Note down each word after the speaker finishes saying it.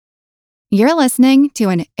You're listening to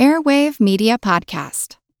an Airwave Media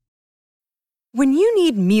Podcast. When you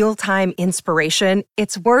need mealtime inspiration,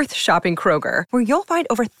 it's worth shopping Kroger, where you'll find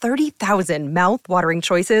over 30,000 mouth-watering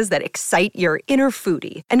choices that excite your inner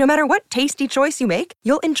foodie. And no matter what tasty choice you make,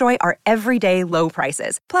 you'll enjoy our everyday low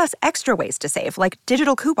prices, plus extra ways to save, like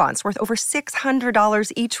digital coupons worth over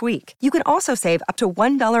 $600 each week. You can also save up to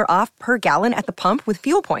 $1 off per gallon at the pump with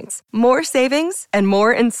fuel points. More savings and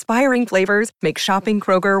more inspiring flavors make shopping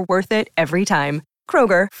Kroger worth it every time.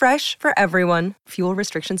 Kroger, fresh for everyone. Fuel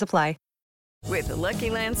restrictions apply. With the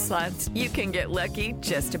Lucky Land Slots, you can get lucky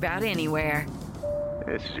just about anywhere.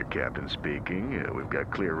 This is your captain speaking. We've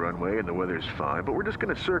got clear runway and the weather's fine, but we're just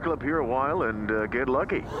going to circle up here a while and get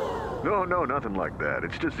lucky. No, nothing like that.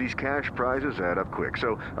 It's just these cash prizes add up quick.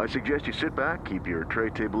 So I suggest you sit back, keep your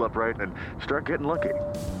tray table upright, and start getting lucky.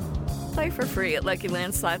 Play for free at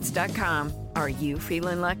LuckyLandSlots.com. Are you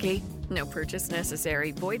feeling lucky? No purchase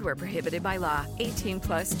necessary. Void where prohibited by law. 18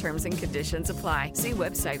 plus terms and conditions apply. See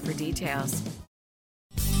website for details.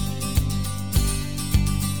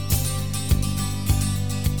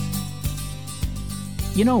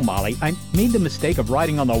 You know, Molly, I made the mistake of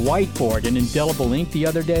writing on the whiteboard in indelible ink the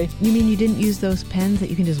other day. You mean you didn't use those pens that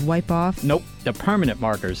you can just wipe off? Nope, the permanent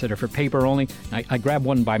markers that are for paper only. I grabbed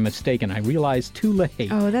one by mistake and I realized too late.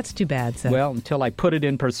 Oh, that's too bad, Seth. Well, until I put it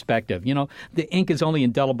in perspective. You know, the ink is only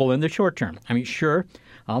indelible in the short term. I mean, sure,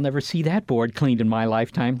 I'll never see that board cleaned in my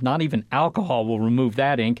lifetime. Not even alcohol will remove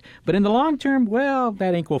that ink. But in the long term, well,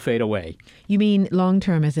 that ink will fade away. You mean long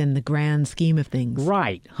term as in the grand scheme of things?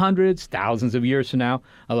 Right. Hundreds, thousands of years from now.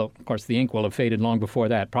 Although, of course, the ink will have faded long before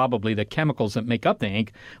that. Probably the chemicals that make up the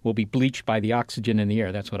ink will be bleached by the oxygen in the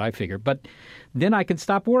air. That's what I figure. But then I can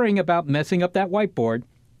stop worrying about messing up that whiteboard.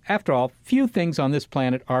 After all, few things on this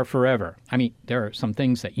planet are forever. I mean, there are some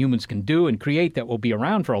things that humans can do and create that will be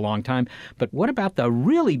around for a long time. But what about the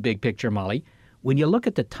really big picture, Molly? When you look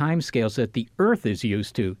at the timescales that the Earth is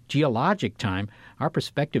used to, geologic time, our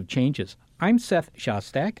perspective changes. I'm Seth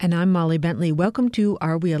Shostak. And I'm Molly Bentley. Welcome to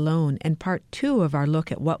Are We Alone? And part 2 of our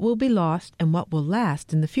look at what will be lost and what will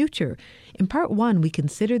last in the future. In part 1, we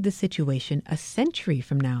considered the situation a century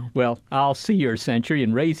from now. Well, I'll see your century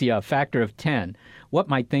and raise you a factor of 10. What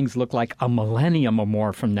might things look like a millennium or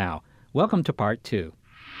more from now? Welcome to part 2.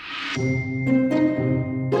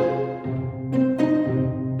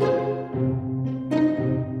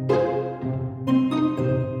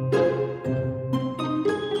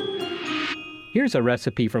 Here's a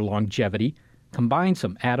recipe for longevity. Combine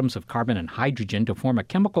some atoms of carbon and hydrogen to form a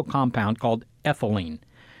chemical compound called ethylene.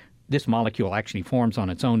 This molecule actually forms on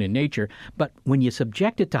its own in nature, but when you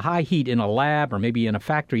subject it to high heat in a lab or maybe in a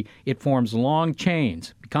factory, it forms long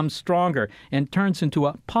chains, becomes stronger, and turns into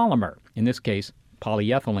a polymer, in this case,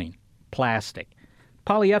 polyethylene, plastic.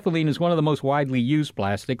 Polyethylene is one of the most widely used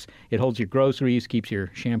plastics. It holds your groceries, keeps your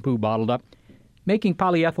shampoo bottled up. Making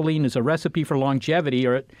polyethylene is a recipe for longevity,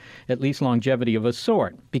 or at least longevity of a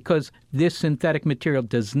sort, because this synthetic material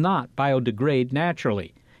does not biodegrade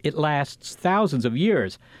naturally. It lasts thousands of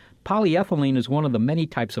years. Polyethylene is one of the many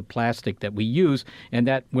types of plastic that we use and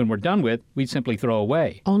that, when we're done with, we simply throw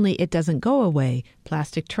away. Only it doesn't go away.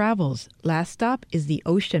 Plastic travels. Last stop is the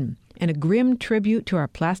ocean. And a grim tribute to our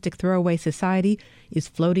plastic throwaway society is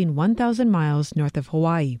floating 1,000 miles north of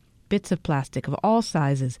Hawaii. Bits of plastic of all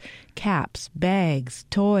sizes, caps, bags,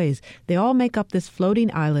 toys, they all make up this floating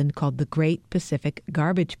island called the Great Pacific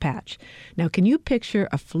Garbage Patch. Now, can you picture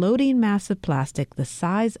a floating mass of plastic the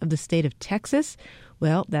size of the state of Texas?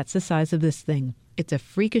 Well, that's the size of this thing. It's a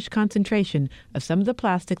freakish concentration of some of the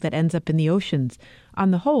plastic that ends up in the oceans.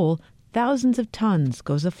 On the whole, thousands of tons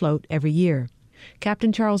goes afloat every year.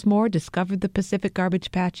 Captain Charles Moore discovered the Pacific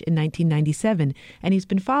Garbage Patch in 1997, and he's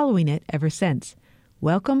been following it ever since.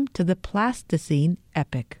 Welcome to the Plasticine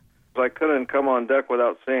epic. I couldn't come on deck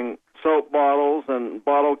without seeing soap bottles and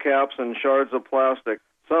bottle caps and shards of plastic.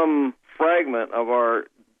 Some fragment of our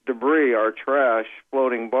debris, our trash,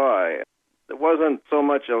 floating by. It wasn't so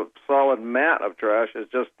much a solid mat of trash as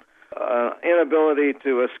just an inability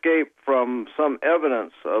to escape from some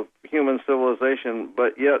evidence of human civilization,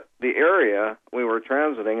 but yet the area we were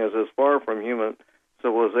transiting is as far from human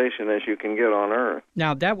civilization as you can get on Earth.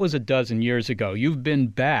 Now, that was a dozen years ago. You've been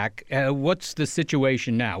back. What's the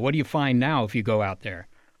situation now? What do you find now if you go out there?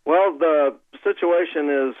 Well, the situation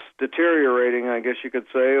is deteriorating, I guess you could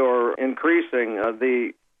say, or increasing.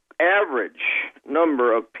 The average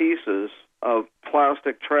number of pieces of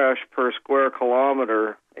plastic trash per square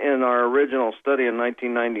kilometer in our original study in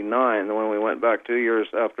 1999, when we went back 2 years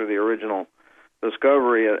after the original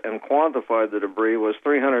discovery and quantified the debris, was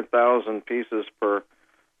 300,000 pieces per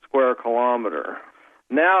square kilometer.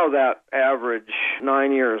 Now that average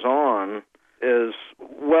 9 years on is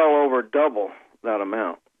well over double that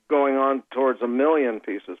amount, going on towards 1 million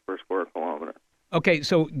pieces per square kilometer. Okay,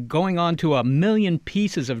 so going on to 1 million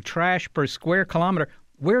pieces of trash per square kilometer,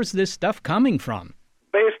 where's this stuff coming from?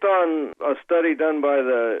 Based on a study done by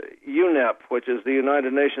the UNEP, which is the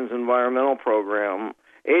United Nations Environmental Program,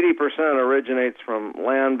 80% originates from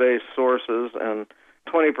land-based sources and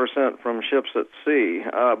 20% from ships at sea.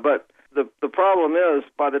 But the problem is,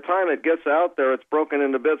 by the time it gets out there, it's broken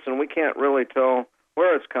into bits, and we can't really tell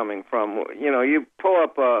where it's coming from. You know, you pull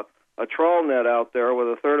up a trawl net out there with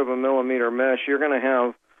 1/3 of a millimeter mesh, you're going to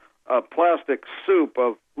have a plastic soup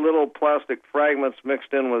of little plastic fragments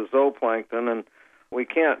mixed in with zooplankton, and we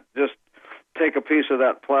can't just take a piece of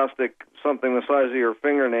that plastic, something the size of your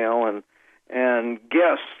fingernail, and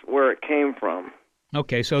guess where it came from.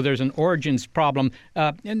 Okay, so there's an origins problem.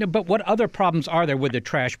 But what other problems are there with the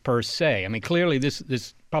trash per se? I mean, clearly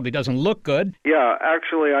this probably doesn't look good. Yeah,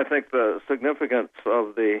 actually, I think the significance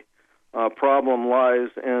of the problem lies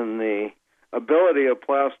in the ability of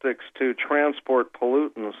plastics to transport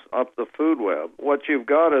pollutants up the food web. What you've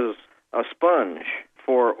got is a sponge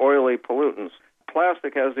for oily pollutants.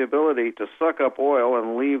 Plastic has the ability to suck up oil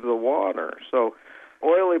and leave the water. So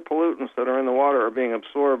oily pollutants that are in the water are being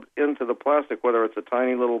absorbed into the plastic, whether it's a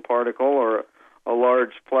tiny little particle or a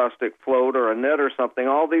large plastic float or a net or something.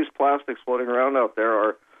 All these plastics floating around out there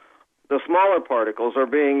are the smaller particles are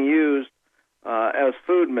being used as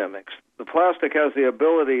food mimics. The plastic has the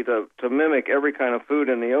ability to mimic every kind of food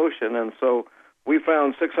in the ocean, and so we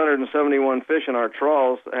found 671 fish in our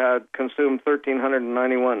trawls had consumed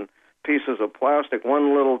 1,391 pieces of plastic.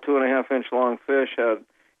 One little 2.5-inch long fish had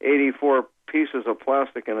 84 pieces of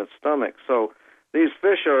plastic in its stomach. So these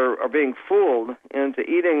fish are being fooled into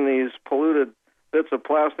eating these polluted bits of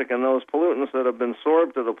plastic, and those pollutants that have been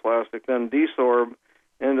sorbed to the plastic then desorb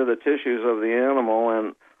into the tissues of the animal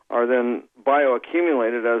and are then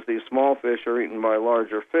bioaccumulated as these small fish are eaten by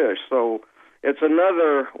larger fish. So it's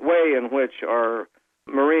another way in which our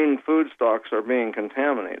marine food stocks are being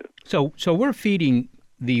contaminated. So we're feeding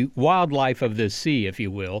the wildlife of the sea, if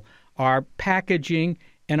you will, our packaging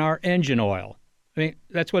and our engine oil. I mean,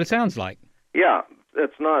 that's what it sounds like. Yeah,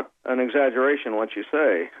 it's not an exaggeration what you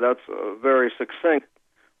say. That's a very succinct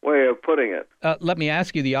way of putting it. Let me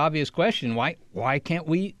ask you the obvious question. Why can't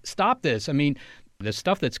we stop this? I mean, the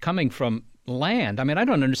stuff that's coming from land, I mean, I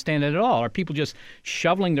don't understand it at all. Are people just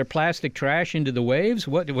shoveling their plastic trash into the waves?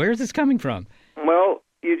 Where is this coming from? Well,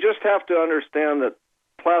 you just have to understand that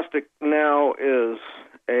plastic now is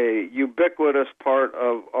a ubiquitous part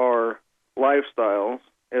of our lifestyles.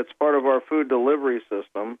 It's part of our food delivery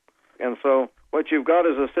system. And so what you've got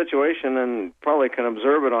is a situation, and probably can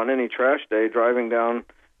observe it on any trash day driving down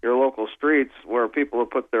your local streets where people have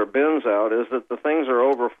put their bins out, is that the things are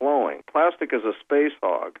overflowing. Plastic is a space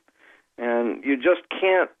hog, and you just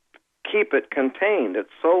can't keep it contained. It's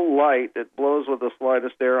so light, it blows with the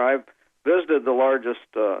slightest air. I've visited the largest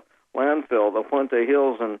landfill, the Puente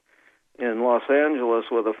Hills in Los Angeles,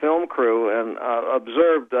 with a film crew, and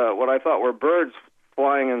observed what I thought were birds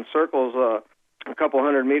flying in circles a couple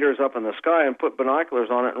hundred meters up in the sky, and put binoculars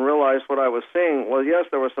on it and realized what I was seeing. Well, yes,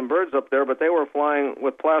 there were some birds up there, but they were flying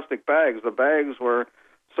with plastic bags. The bags were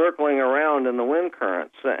circling around in the wind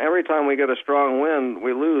currents. Every time we get a strong wind,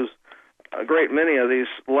 we lose a great many of these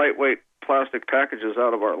lightweight plastic packages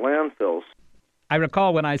out of our landfills. I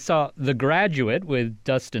recall when I saw The Graduate with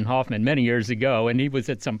Dustin Hoffman many years ago, and he was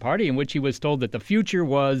at some party in which he was told that the future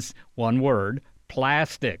was, one word,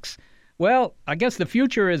 plastics. Well, I guess the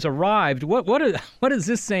future has arrived. What is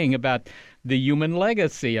this saying about the human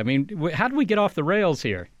legacy? I mean, how do we get off the rails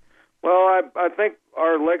here? Well, I think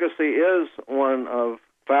our legacy is one of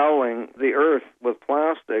fouling the earth with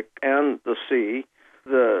plastic and the sea.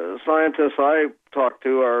 The scientists I talk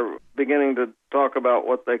to are beginning to talk about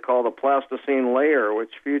what they call the plasticine layer,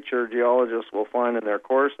 which future geologists will find in their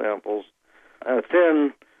core samples, a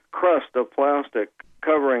thin crust of plastic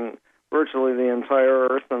covering virtually the entire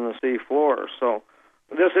earth and the sea floor. So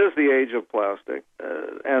this is the age of plastic.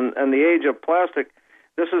 And the age of plastic,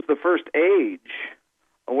 this is the first age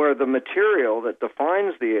where the material that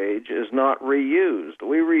defines the age is not reused.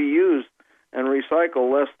 We reuse and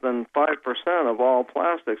recycle less than 5% of all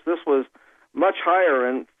plastics. This was much higher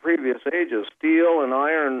in previous ages. Steel and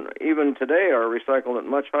iron, even today, are recycled at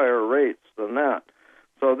much higher rates than that.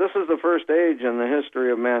 So this is the first age in the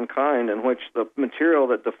history of mankind in which the material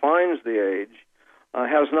that defines the age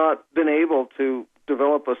has not been able to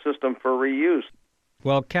develop a system for reuse.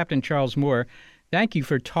 Well, Captain Charles Moore, thank you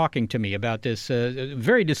for talking to me about this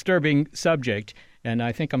very disturbing subject, and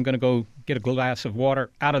I think I'm going to go get a glass of water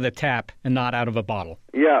out of the tap and not out of a bottle.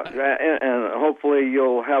 Yeah, and hopefully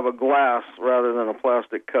you'll have a glass rather than a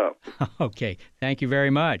plastic cup. Okay, thank you very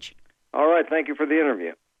much. All right, thank you for the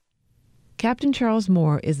interview. Captain Charles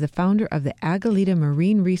Moore is the founder of the Aguilita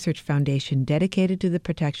Marine Research Foundation dedicated to the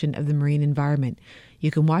protection of the marine environment.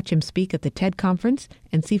 You can watch him speak at the TED Conference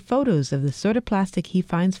and see photos of the sort of plastic he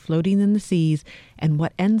finds floating in the seas and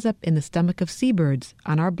what ends up in the stomach of seabirds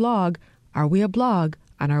on our blog, Are We a Blog?,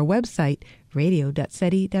 on our website,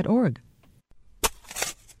 radio.seti.org.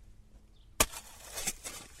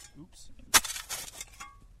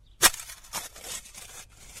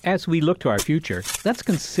 As we look to our future, let's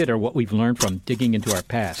consider what we've learned from digging into our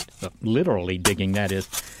past, literally digging, that is.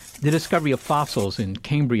 The discovery of fossils in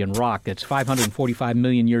Cambrian rock that's 545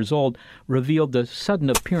 million years old revealed the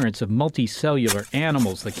sudden appearance of multicellular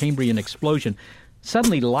animals, the Cambrian explosion.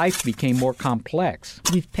 Suddenly, life became more complex.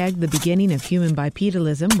 We've pegged the beginning of human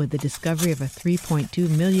bipedalism with the discovery of a 3.2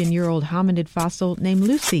 million-year-old hominid fossil named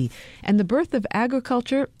Lucy, and the birth of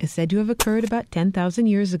agriculture is said to have occurred about 10,000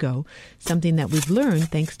 years ago, something that we've learned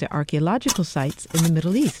thanks to archaeological sites in the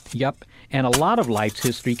Middle East. Yep, and a lot of life's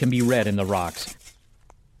history can be read in the rocks.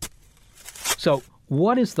 So,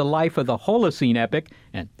 what is the life of the Holocene epoch?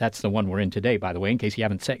 And that's the one we're in today, by the way, in case you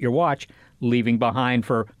haven't set your watch, leaving behind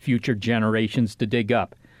for future generations to dig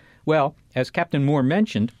up. Well, as Captain Moore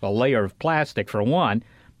mentioned, a layer of plastic for one,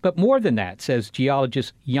 but more than that, says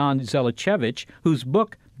geologist Jan Zelichevich, whose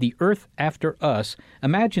book, The Earth After Us,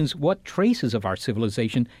 imagines what traces of our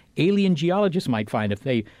civilization alien geologists might find if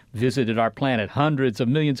they visited our planet hundreds of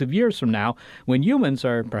millions of years from now, when humans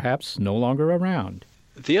are perhaps no longer around.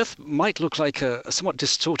 The Earth might look like a somewhat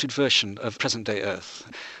distorted version of present-day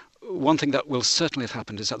Earth. One thing that will certainly have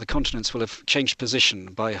happened is that the continents will have changed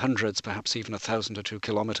position by hundreds, perhaps even 1,000 or 2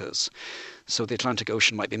 kilometers. So the Atlantic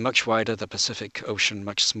Ocean might be much wider, the Pacific Ocean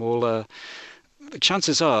much smaller. The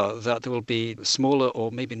chances are that there will be smaller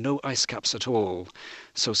or maybe no ice caps at all.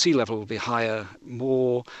 So sea level will be higher,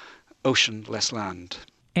 more ocean, less land.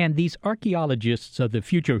 And these archaeologists of the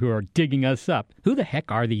future who are digging us up, who the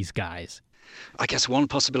heck are these guys? I guess one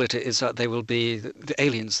possibility is that they will be the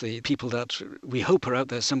aliens, the people that we hope are out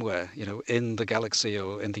there somewhere, in the galaxy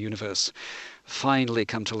or in the universe, finally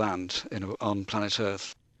come to land, on planet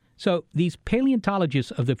Earth. So these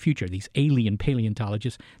paleontologists of the future, these alien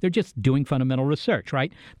paleontologists, they're just doing fundamental research,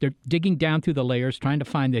 right? They're digging down through the layers, trying to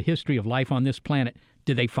find the history of life on this planet.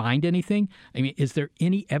 Do they find anything? I mean, is there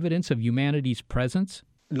any evidence of humanity's presence?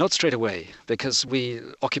 Not straight away, because we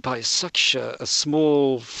occupy such a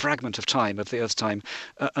small fragment of time, of the Earth's time,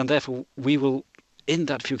 and therefore we will, in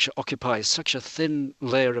that future, occupy such a thin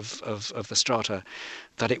layer of the strata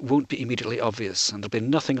that it won't be immediately obvious, and there'll be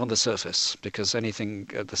nothing on the surface, because anything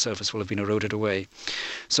at the surface will have been eroded away.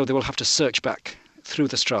 So they will have to search back through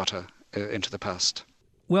the strata into the past.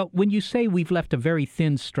 Well, when you say we've left a very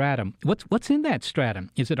thin stratum, what's in that stratum?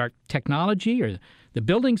 Is it our technology or the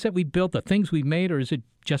buildings that we built, the things we made, or is it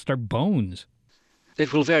just our bones?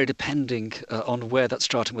 It will vary depending on where that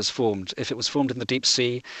stratum was formed. If it was formed in the deep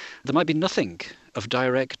sea, there might be nothing of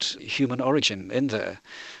direct human origin in there.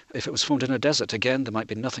 If it was formed in a desert, again, there might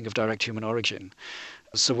be nothing of direct human origin.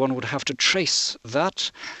 So one would have to trace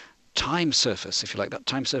that time surface, if you like, that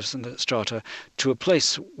time surface in the strata, to a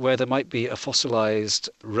place where there might be a fossilized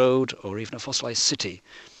road or even a fossilized city.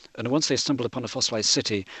 And once they stumble upon a fossilized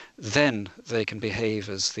city, then they can behave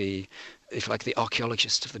as the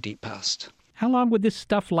archaeologist of the deep past. How long would this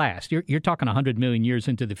stuff last? You're talking 100 million years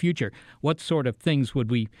into the future. What sort of things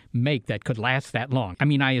would we make that could last that long? I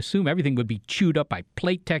mean, I assume everything would be chewed up by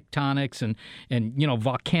plate tectonics and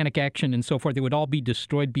volcanic action and so forth. It would all be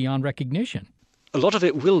destroyed beyond recognition. A lot of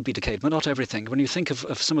it will be decayed, but not everything. When you think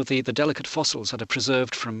of some of the delicate fossils that are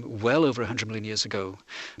preserved from well over 100 million years ago,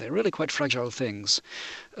 they're really quite fragile things.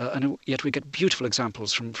 And yet we get beautiful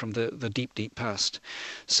examples from the deep, deep past.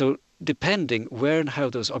 So depending where and how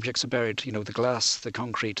those objects are buried, the glass, the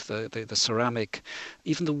concrete, the ceramic,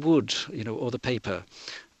 even the wood, or the paper,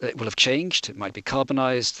 it will have changed. It might be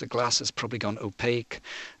carbonized. The glass has probably gone opaque.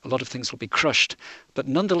 A lot of things will be crushed. But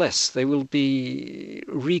nonetheless, they will be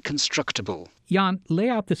reconstructable. Jan, lay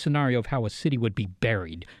out the scenario of how a city would be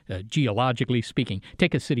buried, geologically speaking.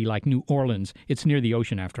 Take a city like New Orleans. It's near the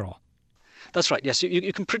ocean, after all. That's right, yes.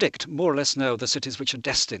 You can predict more or less now the cities which are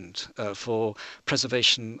destined for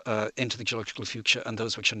preservation into the geological future and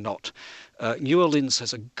those which are not. New Orleans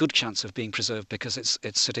has a good chance of being preserved because it's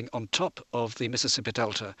sitting on top of the Mississippi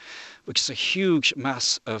Delta, which is a huge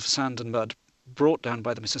mass of sand and mud brought down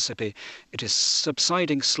by the Mississippi. It is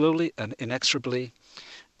subsiding slowly and inexorably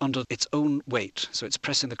under its own weight, so it's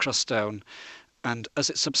pressing the crust down. And as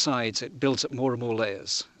it subsides, it builds up more and more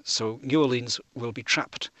layers. So New Orleans will be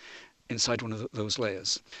trapped inside one of those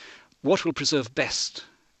layers. What will preserve best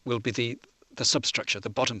will be the substructure, the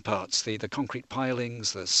bottom parts, the concrete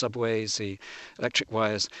pilings, the subways, the electric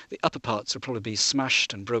wires. The upper parts will probably be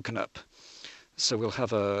smashed and broken up. So we'll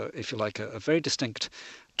have, if you like, a very distinct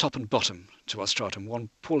top and bottom to our stratum, one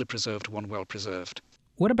poorly preserved, one well preserved.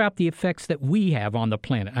 What about the effects that we have on the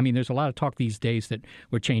planet? I mean, there's a lot of talk these days that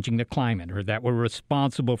we're changing the climate or that we're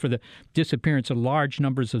responsible for the disappearance of large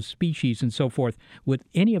numbers of species and so forth. Would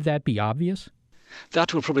any of that be obvious?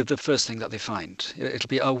 That will probably be the first thing that they find. It'll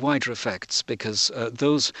be our wider effects, because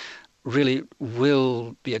those really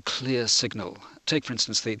will be a clear signal. Take, for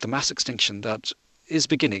instance, the mass extinction that is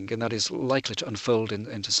beginning and that is likely to unfold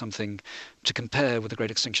into something to compare with the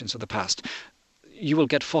great extinctions of the past. You will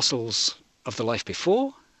get fossils of the life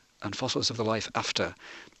before and fossils of the life after.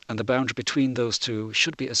 And the boundary between those two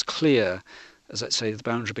should be as clear as, let's say, the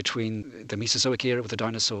boundary between the Mesozoic era with the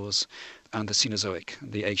dinosaurs and the Cenozoic,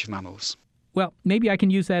 the age of mammals. Well, maybe I can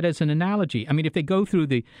use that as an analogy. I mean, if they go through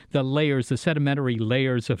the layers, the sedimentary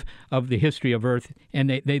layers of the history of Earth, and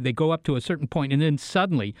they go up to a certain point, and then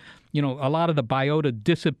suddenly, a lot of the biota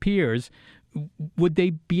disappears, would they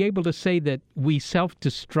be able to say that we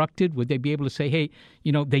self-destructed? Would they be able to say, hey,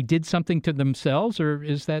 they did something to themselves, or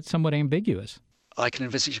is that somewhat ambiguous? I can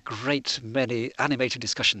envisage a great many animated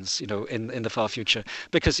discussions, in the far future,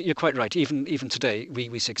 because you're quite right. Even today,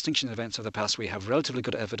 we see extinction events of the past. We have relatively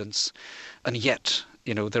good evidence, and yet,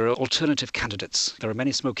 there are alternative candidates. There are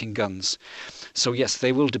many smoking guns. So yes,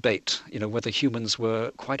 they will debate, whether humans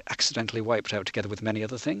were quite accidentally wiped out together with many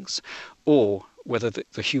other things, or whether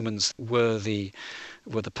the humans were the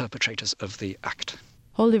perpetrators of the act.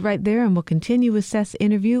 Hold it right there, and we'll continue with Seth's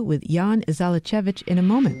interview with Jan Zalachevich in a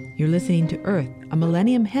moment. You're listening to Earth, a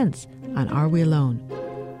Millennium Hence on Are We Alone?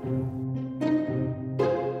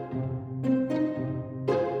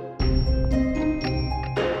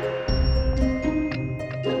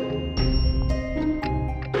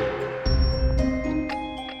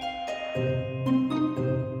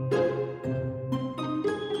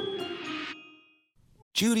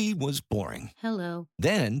 Judy was boring. Hello.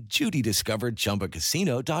 Then Judy discovered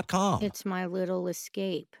ChumbaCasino.com. It's my little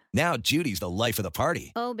escape. Now Judy's the life of the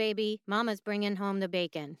party. Oh, baby, mama's bringing home the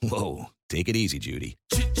bacon. Whoa, take it easy, Judy.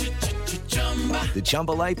 The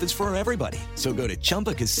Chumba life is for everybody. So go to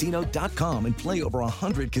ChumbaCasino.com and play over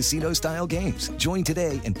 100 casino-style games. Join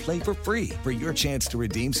today and play for free for your chance to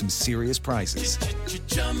redeem some serious prizes.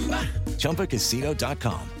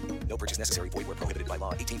 ChumbaCasino.com. No purchase necessary. Void where prohibited by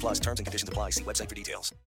law. 18+ terms and conditions apply. See website for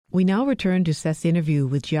details. We now return to Seth's interview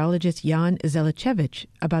with geologist Jan Zalachevich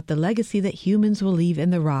about the legacy that humans will leave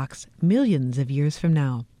in the rocks millions of years from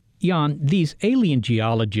now. Jan, these alien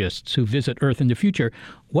geologists who visit Earth in the future,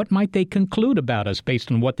 what might they conclude about us based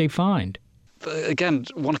on what they find? Again,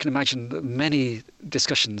 one can imagine many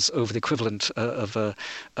discussions over the equivalent of a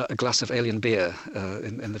glass of alien beer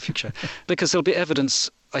in the future, because there'll be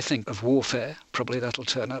evidence, I think, of warfare. Probably that'll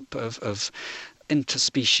turn up, of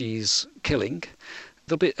interspecies killing.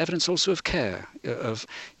 There'll be evidence also of care, of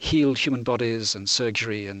healed human bodies and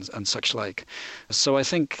surgery and such like. So I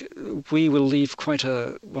think we will leave quite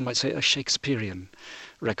one might say, a Shakespearean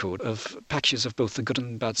record of patches of both the good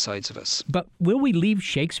and bad sides of us. But will we leave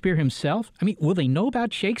Shakespeare himself? I mean, will they know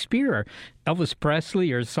about Shakespeare or Elvis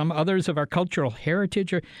Presley or some others of our cultural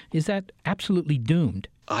heritage, or is that absolutely doomed?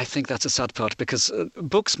 I think that's a sad part, because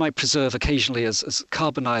books might preserve occasionally as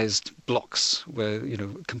carbonized blocks, where,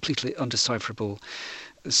 completely undecipherable.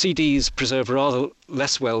 CDs preserve rather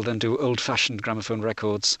less well than do old-fashioned gramophone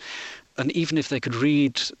records. And even if they could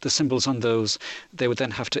read the symbols on those, they would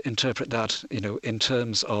then have to interpret that, in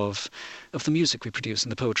terms of the music we produce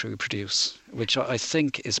and the poetry we produce, which I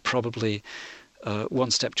think is probably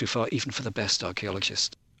one step too far, even for the best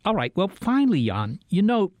archaeologist. All right. Well, finally, Jan,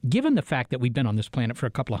 given the fact that we've been on this planet for a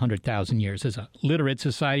couple of 100,000 years as a literate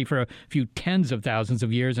society for a few tens of thousands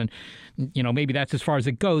of years, and, maybe that's as far as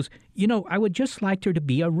it goes, I would just like there to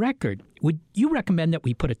be a record. Would you recommend that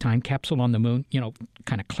we put a time capsule on the moon,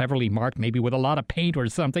 kind of cleverly marked, maybe with a lot of paint or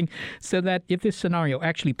something, so that if this scenario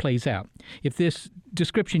actually plays out, if this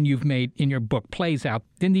description you've made in your book plays out,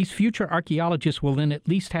 then these future archaeologists will then at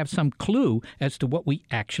least have some clue as to what we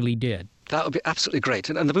actually did? That would be absolutely great.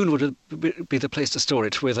 And the moon would be the place to store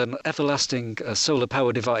it, with an everlasting solar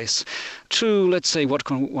power device to, let's say, what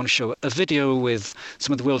can one show? A video with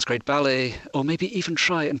some of the world's great ballet, or maybe even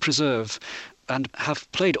try and preserve and have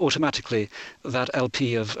played automatically that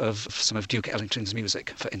LP of some of Duke Ellington's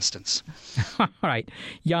music, for instance. All right.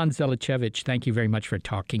 Jan Zalachevich, thank you very much for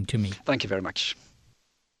talking to me. Thank you very much.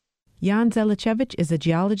 Jan Zelichevich is a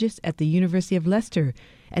geologist at the University of Leicester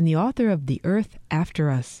and the author of The Earth After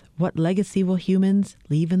Us, What Legacy Will Humans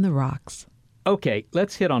Leave in the Rocks? Okay,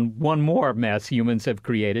 let's hit on one more mess humans have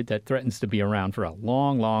created that threatens to be around for a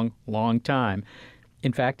long, long, long time.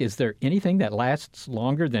 In fact, is there anything that lasts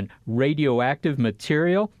longer than radioactive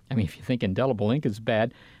material? I mean, if you think indelible ink is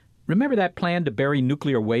bad, remember that plan to bury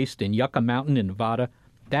nuclear waste in Yucca Mountain in Nevada?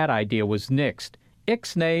 That idea was nixed.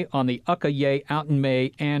 Ixnay on the Ucka-yay outen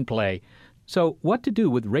may and play. So what to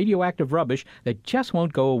do with radioactive rubbish that just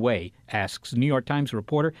won't go away, asks New York Times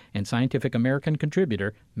reporter and Scientific American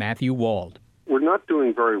contributor Matthew Wald. We're not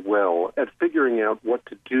doing very well at figuring out what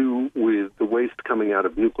to do with the waste coming out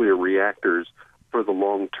of nuclear reactors for the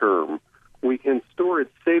long term. We can store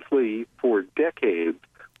it safely for decades,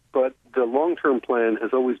 but the long-term plan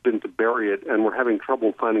has always been to bury it, and we're having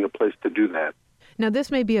trouble finding a place to do that. Now,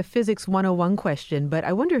 this may be a Physics 101 question, but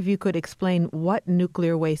I wonder if you could explain what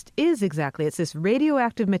nuclear waste is exactly. It's this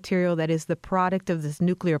radioactive material that is the product of this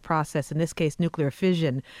nuclear process, in this case nuclear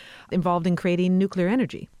fission, involved in creating nuclear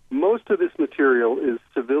energy. Most of this material is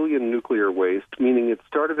civilian nuclear waste, meaning it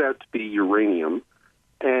started out to be uranium,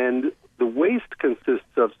 and the waste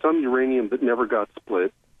consists of some uranium that never got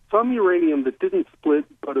split, some uranium that didn't split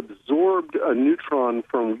but absorbed a neutron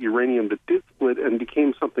from uranium that did split and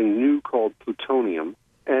became something new called plutonium,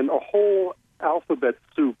 and a whole alphabet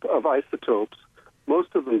soup of isotopes. Most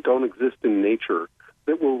of them don't exist in nature,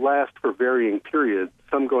 that will last for varying periods,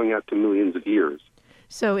 some going out to millions of years.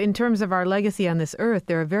 So in terms of our legacy on this earth,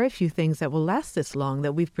 there are very few things that will last this long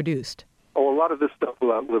that we've produced. Oh, a lot of this stuff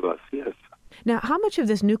will outlive us, yes. Now, how much of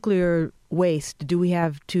this nuclear waste do we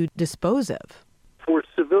have to dispose of? For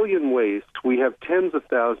civilian waste, we have tens of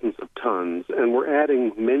thousands of tons, and we're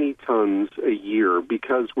adding many tons a year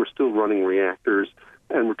because we're still running reactors,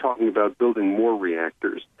 and we're talking about building more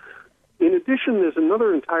reactors. In addition, there's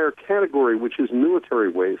another entire category, which is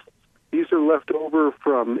military waste. These are left over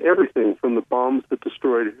from everything from the bombs that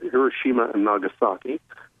destroyed Hiroshima and Nagasaki,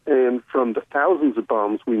 and from the thousands of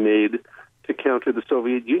bombs we made to counter the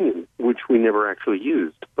Soviet Union, which we never actually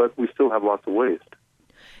used, but we still have lots of waste.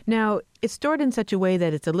 Now, it's stored in such a way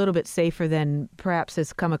that it's a little bit safer than perhaps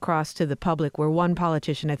has come across to the public, where one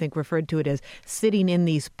politician, I think, referred to it as sitting in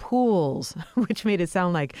these pools, which made it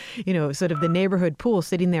sound like, sort of the neighborhood pool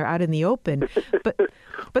sitting there out in the open. But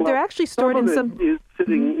well, they're actually stored in some... is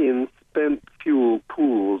sitting in spent fuel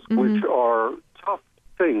pools, which are tough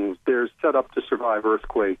things. They're set up to survive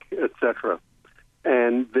earthquake, etc.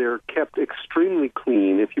 And they're kept extremely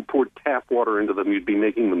clean. If you poured tap water into them, you'd be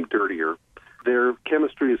making them dirtier. Their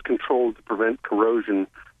chemistry is controlled to prevent corrosion.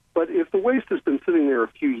 But if the waste has been sitting there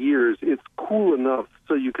a few years, it's cool enough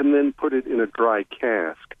so you can then put it in a dry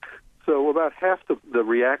cask. So about half the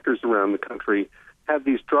reactors around the country have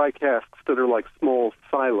these dry casks that are like small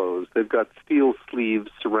silos. They've got steel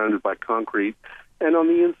sleeves surrounded by concrete, and on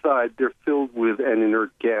the inside they're filled with an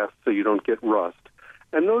inert gas so you don't get rust.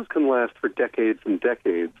 And those can last for decades and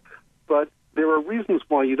decades. But there are reasons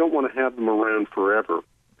why you don't want to have them around forever.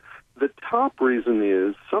 The top reason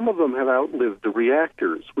is some of them have outlived the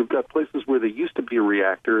reactors. We've got places where there used to be a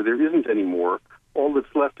reactor, there isn't anymore. All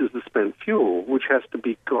that's left is the spent fuel, which has to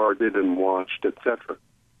be guarded and watched, etc.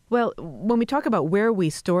 Well, when we talk about where we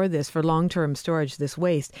store this for long-term storage, this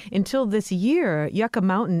waste, until this year, Yucca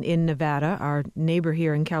Mountain in Nevada, our neighbor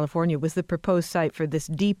here in California, was the proposed site for this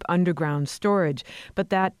deep underground storage. But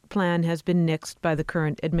that plan has been nixed by the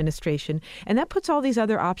current administration. And that puts all these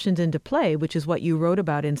other options into play, which is what you wrote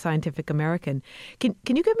about in Scientific American. Can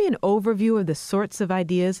you give me an overview of the sorts of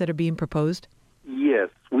ideas that are being proposed? Yes.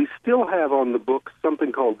 We still have on the books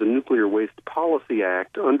something called the Nuclear Waste Policy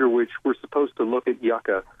Act, under which we're supposed to look at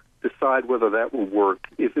Yucca, decide whether that will work.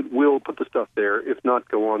 If it will, put the stuff there. If not,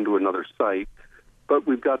 go on to another site. But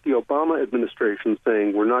we've got the Obama administration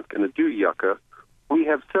saying we're not going to do Yucca. We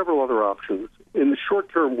have several other options. In the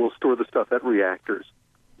short term, we'll store the stuff at reactors.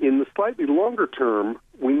 In the slightly longer term,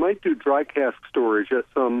 we might do dry cask storage at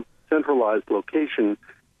some centralized location.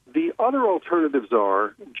 The other alternatives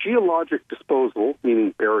are geologic disposal,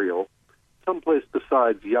 meaning burial, someplace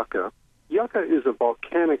besides Yucca. Yucca is a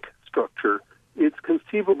volcanic structure. It's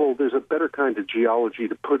conceivable there's a better kind of geology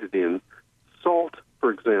to put it in. Salt, for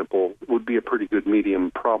example, would be a pretty good medium,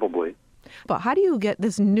 probably. But how do you get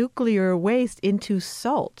this nuclear waste into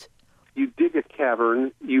salt? You dig a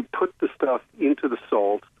cavern, you put the stuff into the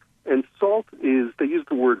salt, and salt is, they use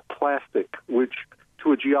the word plastic, which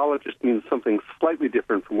to a geologist means something slightly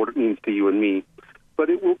different from what it means to you and me. But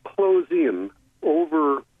it will close in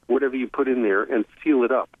over whatever you put in there and seal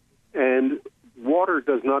it up. And water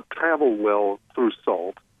does not travel well through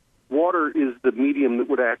salt. Water is the medium that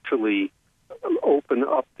would actually open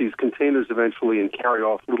up these containers eventually and carry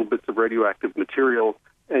off little bits of radioactive material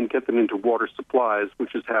and get them into water supplies,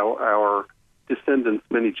 which is how our descendants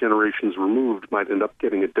many generations removed might end up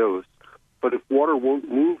getting a dose. But if water won't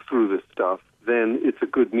move through this stuff, then it's a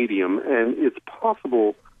good medium, and it's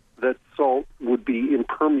possible that salt would be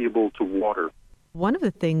impermeable to water. One of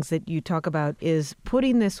the things that you talk about is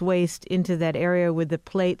putting this waste into that area where the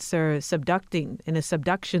plates are subducting, in a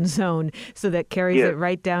subduction zone, so that carries it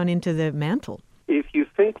right down into the mantle. If you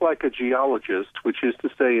think like a geologist, which is to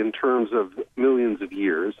say in terms of millions of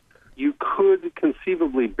years, you could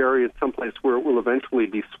conceivably bury it someplace where it will eventually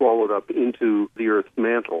be swallowed up into the Earth's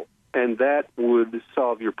mantle, and that would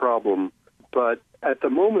solve your problem. But at the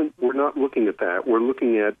moment, we're not looking at that. We're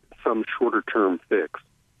looking at some shorter-term fix.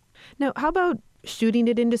 Now, how about shooting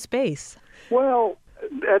it into space? Well,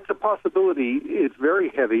 that's a possibility. It's very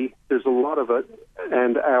heavy. There's a lot of it,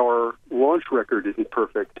 and our launch record isn't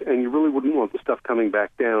perfect, and you really wouldn't want the stuff coming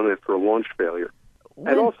back down after a launch failure.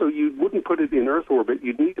 And also, you wouldn't put it in Earth orbit.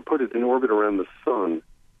 You'd need to put it in orbit around the sun,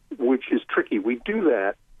 which is tricky. We do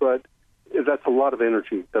that, but that's a lot of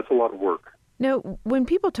energy. That's a lot of work. Now, when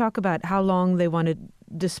people talk about how long they want to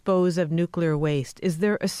dispose of nuclear waste, is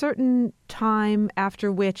there a certain time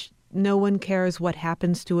after which no one cares what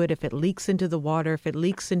happens to it, if it leaks into the water, if it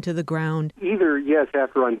leaks into the ground? Either, yes,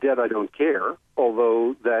 after I'm dead, I don't care,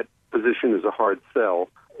 although that position is a hard sell,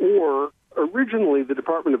 or originally the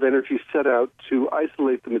Department of Energy set out to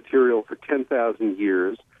isolate the material for 10,000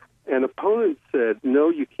 years, and opponents said, no,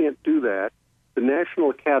 you can't do that. The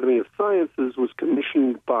National Academy of Sciences was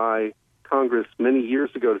commissioned by Congress many years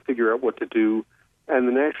ago to figure out what to do, and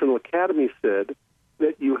the National Academy said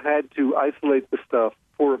that you had to isolate the stuff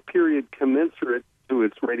for a period commensurate to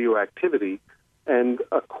its radioactivity, and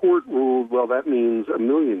a court ruled, well, that means 1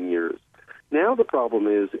 million years. Now the problem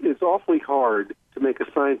is it's awfully hard to make a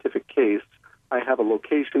scientific case. I have a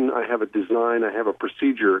location, I have a design, I have a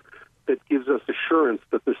procedure that gives us assurance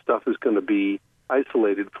that this stuff is going to be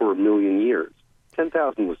isolated for 1 million years.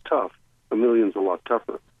 10,000 was tough. 1 million's a lot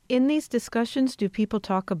tougher. In these discussions, do people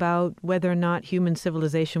talk about whether or not human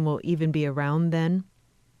civilization will even be around then?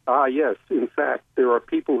 Yes. In fact, there are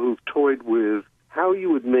people who've toyed with how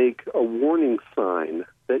you would make a warning sign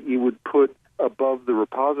that you would put above the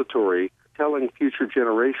repository telling future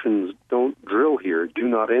generations, don't drill here, do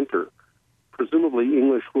not enter. Presumably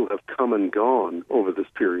English will have come and gone over this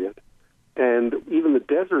period. And even the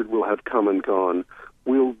desert will have come and gone.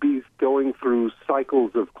 We'll be going through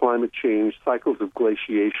cycles of climate change, cycles of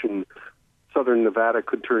glaciation. Southern Nevada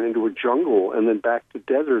could turn into a jungle and then back to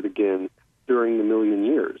desert again during the 1 million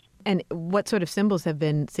years. And what sort of symbols have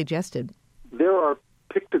been suggested? There are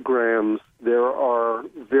pictograms, there are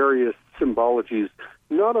various symbologies,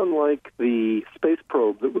 not unlike the space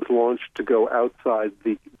probe that was launched to go outside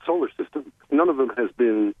the solar system. None of them has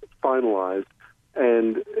been finalized,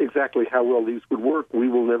 and exactly how well these would work, we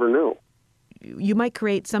will never know. You might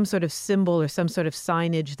create some sort of symbol or some sort of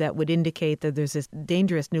signage that would indicate that there's this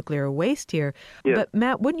dangerous nuclear waste here. Yes. But,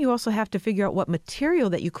 Matt, wouldn't you also have to figure out what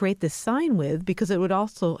material that you create this sign with? Because it would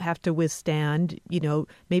also have to withstand,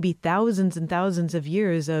 maybe thousands and thousands of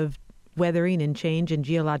years of weathering and change and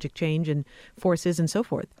geologic change and forces and so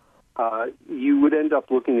forth. You would end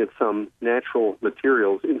up looking at some natural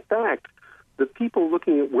materials. In fact, the people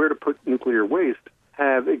looking at where to put nuclear waste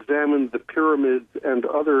have examined the pyramids and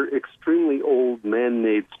other extremely old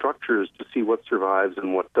man-made structures to see what survives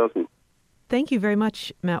and what doesn't. Thank you very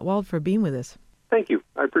much, Matt Wald, for being with us. Thank you.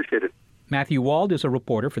 I appreciate it. Matthew Wald is a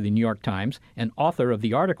reporter for the New York Times and author of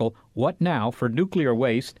the article, What Now for Nuclear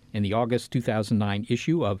Waste, in the August 2009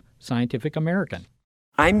 issue of Scientific American.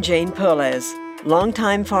 I'm Jane Perlez,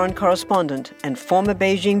 longtime foreign correspondent and former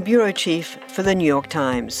Beijing bureau chief for the New York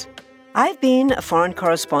Times. I've been a foreign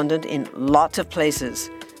correspondent in lots of places,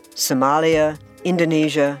 Somalia,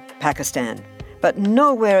 Indonesia, Pakistan, but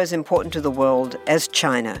nowhere as important to the world as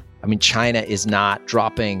China. I mean, China is not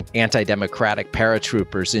dropping anti-democratic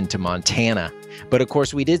paratroopers into Montana. But of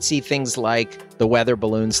course, we did see things like the weather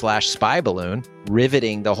balloon / spy balloon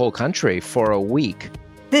riveting the whole country for a week.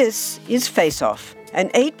 This is Face Off, an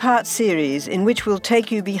 8-part series in which we'll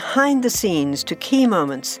take you behind the scenes to key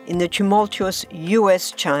moments in the tumultuous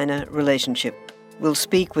U.S.-China relationship. We'll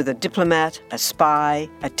speak with a diplomat, a spy,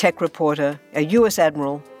 a tech reporter, a U.S.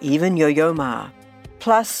 admiral, even Yo-Yo Ma.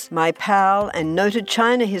 Plus, my pal and noted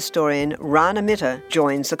China historian Rana Mitter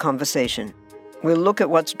joins the conversation. We'll look at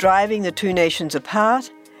what's driving the two nations apart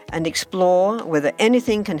and explore whether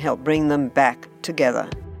anything can help bring them back together.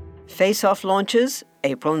 Face Off launches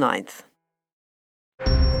April 9th.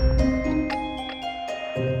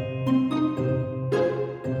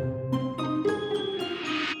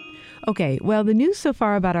 Okay, well, the news so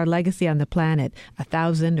far about our legacy on the planet,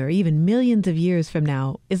 1,000 or even millions of years from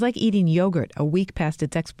now, is like eating yogurt a week past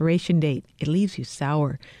its expiration date. It leaves you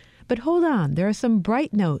sour. But hold on, there are some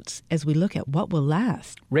bright notes as we look at what will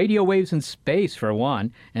last. Radio waves in space, for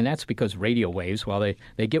one, and that's because radio waves, while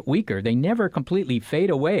they get weaker, they never completely fade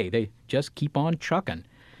away. They just keep on trucking.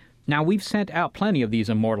 Now, we've sent out plenty of these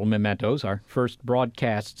immortal mementos. Our first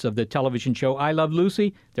broadcasts of the television show I Love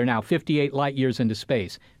Lucy, they're now 58 light years into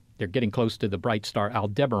space. They're getting close to the bright star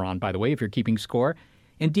Aldebaran, by the way, if you're keeping score.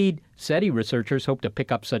 Indeed, SETI researchers hope to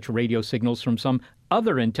pick up such radio signals from some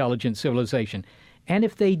other intelligent civilization. And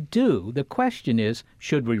if they do, the question is,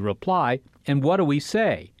 should we reply, and what do we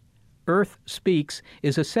say? Earth Speaks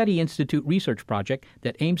is a SETI Institute research project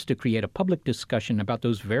that aims to create a public discussion about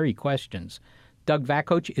those very questions. Doug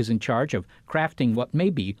Vakoch is in charge of crafting what may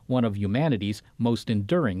be one of humanity's most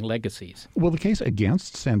enduring legacies. Well, the case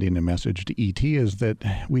against sending a message to ET is that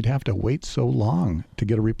we'd have to wait so long to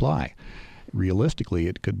get a reply. Realistically,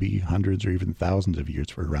 it could be hundreds or even thousands of years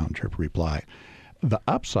for a round-trip reply. The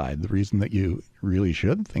upside, the reason that you really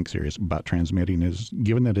should think serious about transmitting is,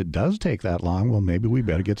 given that it does take that long, well, maybe we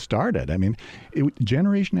better get started. I mean,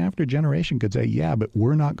 generation after generation could say, yeah, but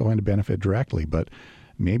we're not going to benefit directly, but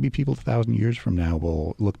maybe people 1,000 years from now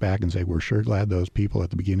will look back and say, we're sure glad those people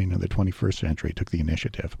at the beginning of the 21st century took the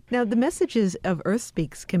initiative. Now, the messages of Earth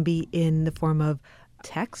Speaks can be in the form of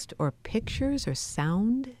text or pictures or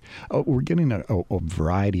sound? Oh, we're getting a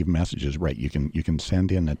variety of messages, right? You can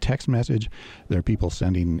send in a text message. There are people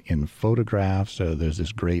sending in photographs. There's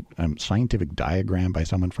this great scientific diagram by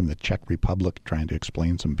someone from the Czech Republic trying to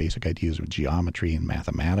explain some basic ideas of geometry and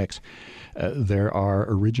mathematics. There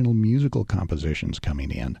are original musical compositions coming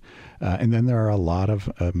in. And then there are a lot of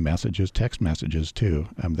messages, text messages too.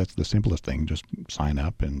 That's the simplest thing. Just sign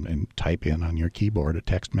up and type in on your keyboard a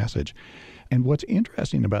text message. And what's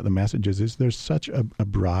interesting about the messages is there's such a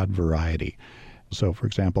broad variety. So, for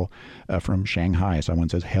example, from Shanghai, someone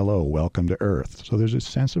says, hello, welcome to Earth. So there's a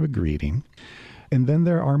sense of a greeting. And then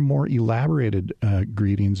there are more elaborated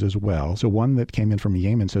greetings as well. So one that came in from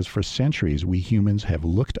Yemen says, for centuries, we humans have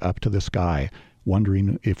looked up to the sky,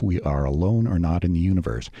 wondering if we are alone or not in the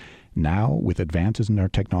universe. Now, with advances in our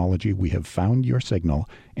technology, we have found your signal,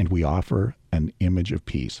 and we offer an image of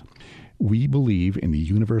peace. We believe in the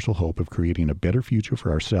universal hope of creating a better future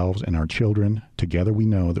for ourselves and our children. Together we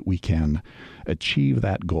know that we can achieve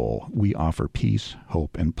that goal. We offer peace,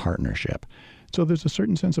 hope, and partnership. So there's a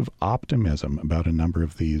certain sense of optimism about a number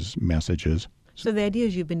of these messages. So the idea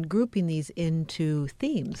is you've been grouping these into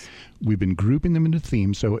themes. We've been grouping them into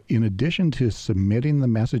themes. So in addition to submitting the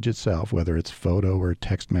message itself, whether it's photo or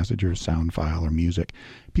text message or sound file or music,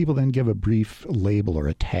 people then give a brief label or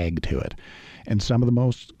a tag to it. And some of the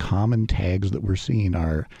most common tags that we're seeing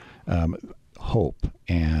are hope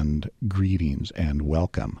and greetings and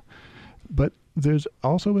welcome. But there's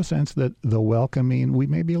also a sense that the welcoming, we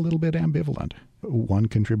may be a little bit ambivalent. One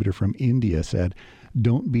contributor from India said,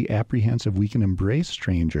 don't be apprehensive, we can embrace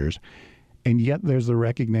strangers. And yet there's the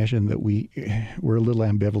recognition that we're a little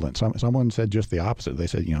ambivalent. Someone said just the opposite. They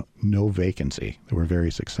said, no vacancy. They were very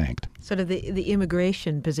succinct. Sort of the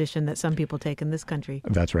immigration position that some people take in this country.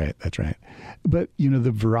 That's right. But,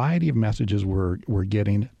 the variety of messages we're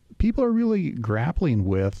getting, people are really grappling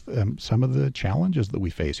with some of the challenges that we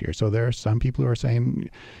face here. So there are some people who are saying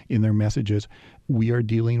in their messages, we are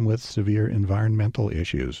dealing with severe environmental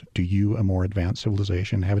issues. Do you, a more advanced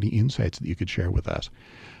civilization, have any insights that you could share with us?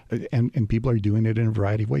 And people are doing it in a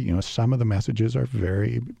variety of ways. Some of the messages are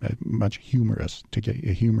very much humorous, to get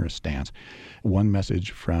a humorous stance. One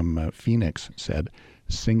message from Phoenix said,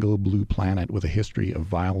 single blue planet with a history of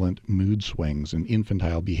violent mood swings and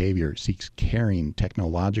infantile behavior seeks caring,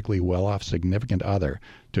 technologically well-off significant other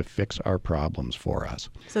to fix our problems for us.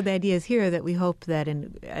 So the idea is here that we hope that,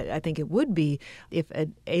 and I think it would be, if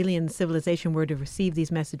an alien civilization were to receive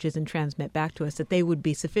these messages and transmit back to us, that they would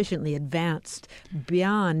be sufficiently advanced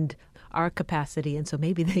beyond our capacity, and so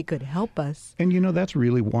maybe they could help us. And that's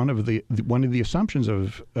really one of the assumptions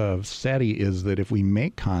of SETI is that if we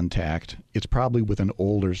make contact, it's probably with an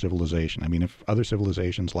older civilization. I mean, if other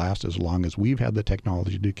civilizations last as long as we've had the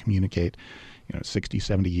technology to communicate, 60,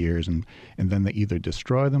 70 years, and then they either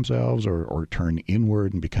destroy themselves or turn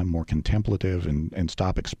inward and become more contemplative and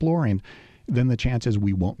stop exploring, then the chance is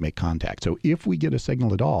we won't make contact. So if we get a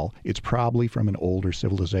signal at all, it's probably from an older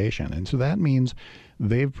civilization. And so that means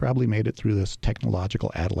they've probably made it through this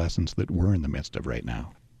technological adolescence that we're in the midst of right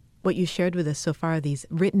now. what you shared with us so far, these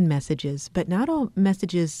written messages, but not all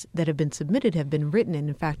messages that have been submitted have been written. And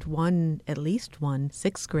in fact, at least one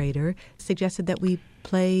sixth grader suggested that we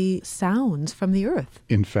play sounds from the earth.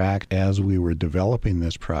 In fact, as we were developing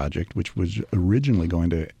this project, which was originally going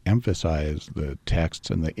to emphasize the texts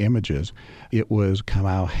and the images, it was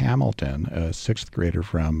Kamau Hamilton, a sixth grader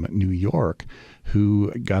from New York,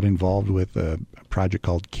 who got involved with a project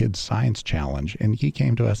called Kids Science Challenge. And he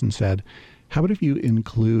came to us and said, how about if you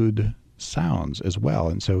include sounds as well?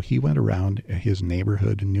 And so he went around his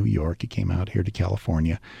neighborhood in New York. He came out here to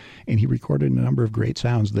California, and he recorded a number of great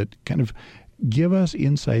sounds that kind of give us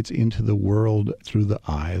insights into the world through the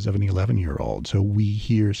eyes of an 11-year-old. So we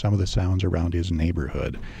hear some of the sounds around his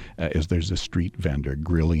neighborhood as there's a street vendor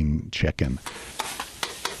grilling chicken.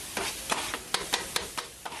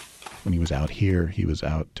 When he was out here, he was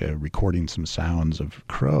out recording some sounds of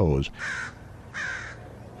crows.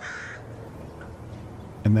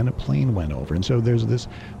 And then a plane went over. And so there's this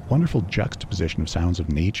wonderful juxtaposition of sounds of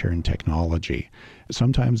nature and technology.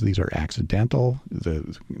 Sometimes these are accidental,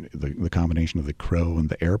 the combination of the crow and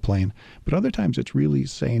the airplane. But other times it's really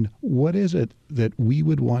saying, what is it that we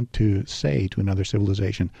would want to say to another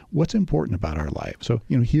civilization? What's important about our life? So,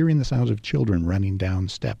 hearing the sounds of children running down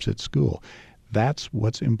steps at school, that's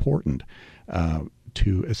what's important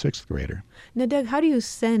to a sixth grader. Now, Doug, how do you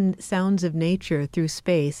send sounds of nature through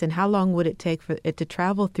space, and how long would it take for it to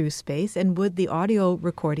travel through space? And would the audio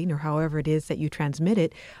recording, or however it is that you transmit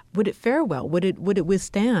it, would it fare well? Would it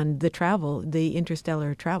withstand the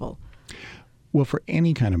interstellar travel? Well, for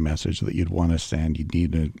any kind of message that you'd want to send, you'd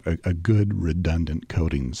need a good redundant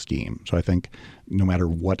coding scheme. So I think no matter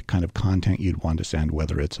what kind of content you'd want to send,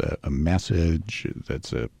 whether it's a message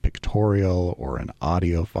that's a pictorial or an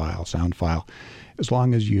audio file, sound file, as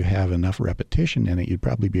long as you have enough repetition in it, you'd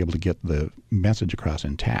probably be able to get the message across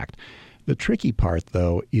intact. The tricky part,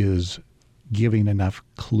 though, is giving enough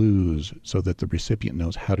clues so that the recipient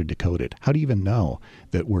knows how to decode it. How do you even know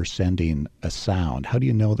that we're sending a sound? How do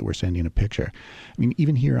you know that we're sending a picture? I mean,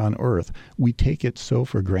 even here on Earth, we take it so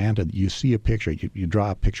for granted. You see a picture, you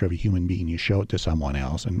draw a picture of a human being, you show it to someone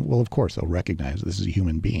else, and well, of course, they'll recognize this is a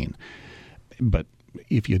human being. But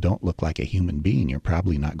if you don't look like a human being, you're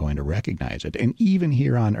probably not going to recognize it. And even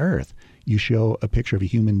here on Earth, you show a picture of a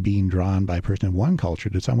human being drawn by a person in one culture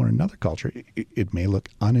to someone in another culture, it may look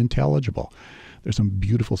unintelligible. There's some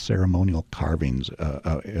beautiful ceremonial carvings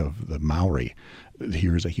of the Maori.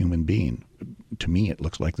 Here's a human being. To me, it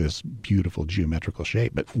looks like this beautiful geometrical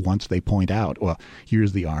shape. But once they point out, well,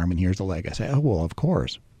 here's the arm and here's the leg, I say, oh, well, of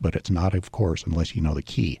course. But it's not of course unless you know the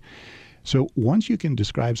key. So once you can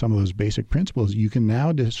describe some of those basic principles, you can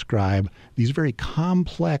now describe these very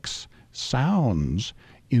complex sounds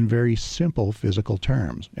in very simple physical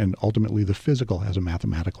terms. And ultimately, the physical has a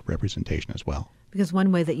mathematical representation as well. Because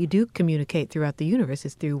one way that you do communicate throughout the universe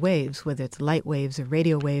is through waves, whether it's light waves or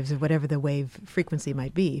radio waves or whatever the wave frequency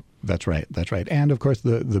might be. That's right. And of course,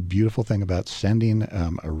 the beautiful thing about sending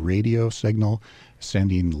a radio signal,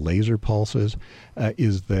 sending laser pulses,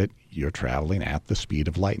 is that you're traveling at the speed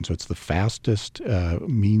of light. And so it's the fastest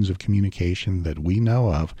means of communication that we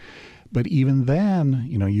know of. But even then,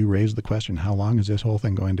 you raise the question, how long is this whole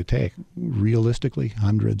thing going to take? Realistically,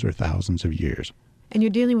 hundreds or thousands of years. And you're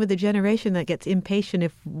dealing with a generation that gets impatient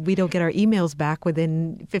if we don't get our emails back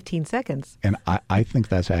within 15 seconds. And I think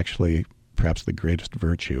that's actually perhaps the greatest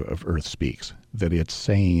virtue of Earth Speaks, that it's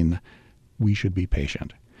saying we should be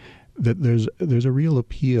patient. That there's a real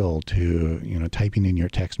appeal to, typing in your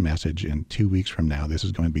text message and 2 weeks from now, this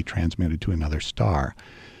is going to be transmitted to another star.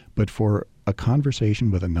 But for a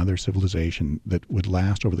conversation with another civilization that would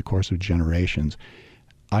last over the course of generations,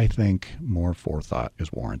 I think more forethought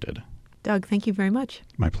is warranted. Doug, thank you very much.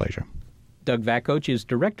 My pleasure. Doug Vakoch is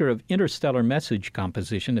Director of Interstellar Message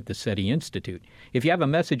Composition at the SETI Institute. If you have a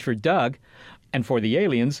message for Doug and for the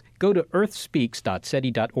aliens, go to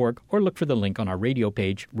earthspeaks.seti.org or look for the link on our radio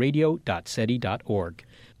page, radio.seti.org.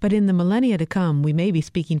 But in the millennia to come, we may be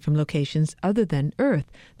speaking from locations other than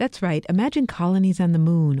Earth. That's right. Imagine colonies on the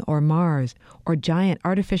Moon or Mars or giant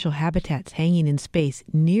artificial habitats hanging in space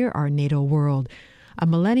near our natal world. A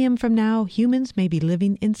millennium from now, humans may be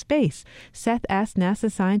living in space. Seth asked NASA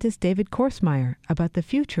scientist David Korsmeyer about the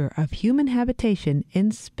future of human habitation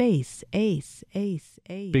in space. Ace.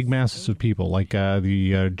 Big masses of people, like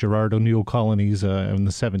the Gerard O'Neill colonies in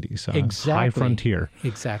the 70s. Exactly. High frontier.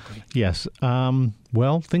 Exactly. Yes.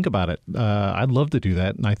 Well, think about it. I'd love to do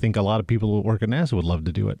that, and I think a lot of people who work at NASA would love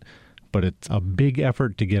to do it. But it's a big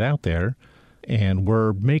effort to get out there, and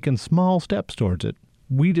we're making small steps towards it.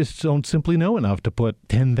 We just don't simply know enough to put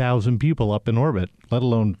 10,000 people up in orbit, let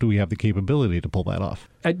alone do we have the capability to pull that off.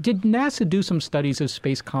 Did NASA do some studies of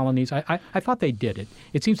space colonies? I thought they did it.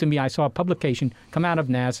 It seems to me I saw a publication come out of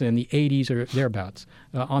NASA in the 80s or thereabouts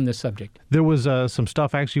on this subject. There was some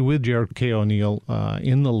stuff actually with Gerald K. O'Neill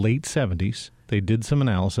in the late 70s. They did some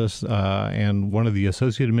analysis, and one of the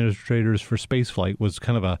associate administrators for spaceflight was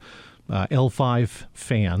kind of a L5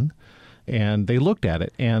 fan. And they looked at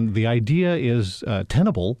it, and the idea is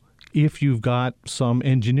tenable if you've got some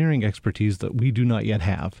engineering expertise that we do not yet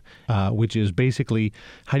have, which is basically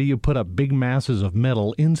how do you put up big masses of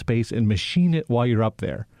metal in space and machine it while you're up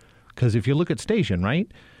there? Because if you look at station, right,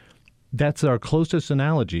 that's our closest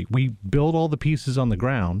analogy. We build all the pieces on the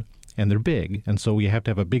ground, and they're big, and so you have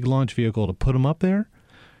to have a big launch vehicle to put them up there,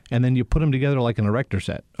 and then you put them together like an erector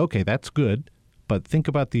set. Okay, that's good. But think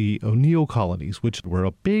about the O'Neill colonies, which were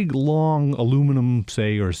a big, long aluminum,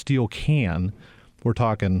 say, or steel can. We're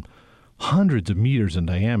talking hundreds of meters in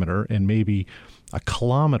diameter and maybe a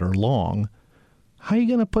kilometer long. How are you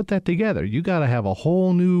going to put that together? You got to have a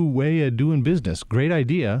whole new way of doing business. Great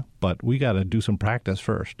idea, but we got to do some practice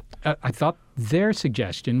first. I thought their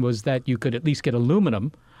suggestion was that you could at least get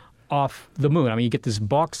aluminum off the moon. I mean, you get this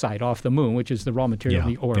bauxite off the moon, which is the raw material,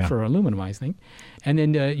 the ore for aluminum, I think. And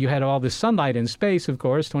then you had all this sunlight in space, of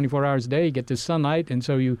course, 24 hours a day. You get this sunlight, and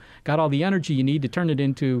so you got all the energy you need to turn it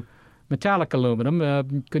into metallic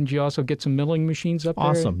aluminum. Couldn't you also get some milling machines up there?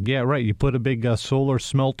 Awesome. Yeah, right. You put a big solar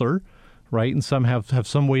smelter, right, and some have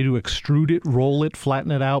some way to extrude it, roll it,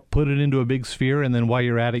 flatten it out, put it into a big sphere, and then while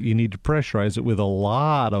you're at it, you need to pressurize it with a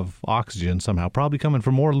lot of oxygen somehow, probably coming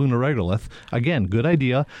from more lunar regolith. Again, good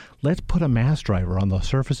idea. Let's put a mass driver on the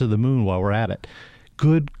surface of the moon while we're at it.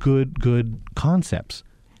 Good concepts.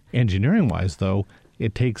 Engineering-wise, though,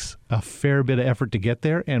 it takes a fair bit of effort to get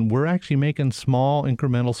there, and we're actually making small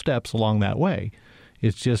incremental steps along that way.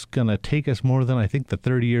 It's just going to take us more than, I think, the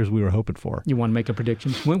 30 years we were hoping for. You want to make a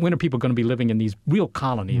prediction? When are people going to be living in these real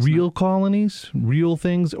colonies? Real colonies, real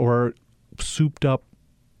things, or souped up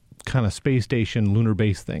kind of space station, lunar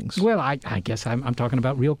base things? Well, I guess I'm talking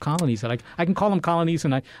about real colonies. I can call them colonies,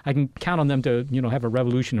 and I can count on them to have a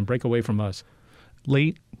revolution and break away from us.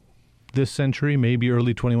 Late this century, maybe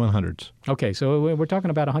early 2100s. Okay, so we're talking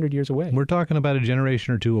about 100 years away. We're talking about a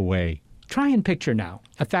generation or two away. Try and picture now,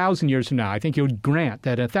 1,000 years from now. I think you would grant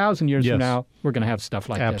that 1,000 years from now, we're going to have stuff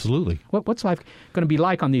like this. Absolutely. What's life going to be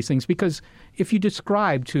like on these things? Because if you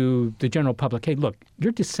describe to the general public, hey, look,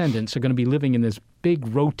 your descendants are going to be living in this big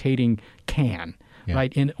rotating can,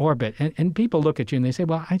 right, in orbit. And people look at you and they say,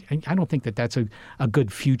 well, I don't think that's a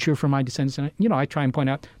good future for my descendants. And, I try and point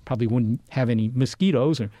out, probably wouldn't have any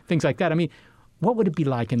mosquitoes or things like that. I mean, what would it be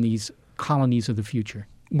like in these colonies of the future?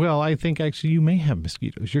 Well, I think actually you may have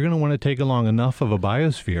mosquitoes. You're going to want to take along enough of a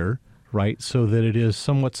biosphere, right, so that it is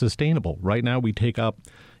somewhat sustainable. Right now we take up,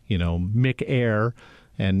 Mick air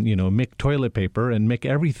and, Mick toilet paper and Mick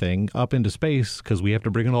everything up into space because we have to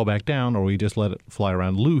bring it all back down, or we just let it fly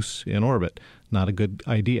around loose in orbit. Not a good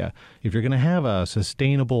idea. If you're going to have a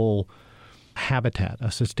sustainable habitat,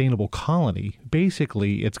 a sustainable colony,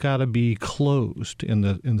 basically it's got to be closed in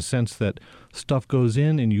the sense that stuff goes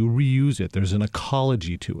in and you reuse it. There's an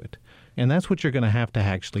ecology to it. And that's what you're going to have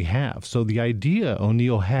actually have. So the idea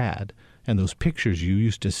O'Neill had, and those pictures you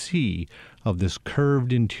used to see of this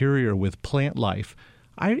curved interior with plant life,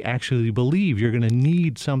 I actually believe you're going to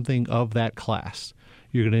need something of that class.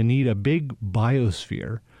 You're going to need a big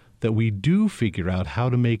biosphere that we do figure out how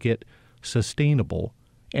to make it sustainable.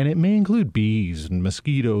 And it may include bees and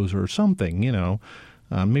mosquitoes or something,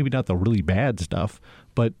 maybe not the really bad stuff,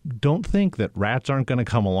 but don't think that rats aren't going to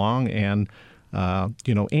come along and,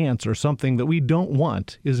 ants or something that we don't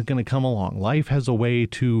want isn't going to come along. Life has a way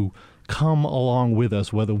to come along with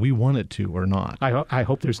us whether we want it to or not. I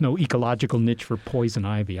hope there's no ecological niche for poison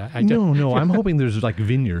ivy. No, I'm hoping there's like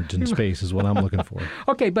vineyards in space is what I'm looking for.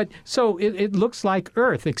 Okay, but so it looks like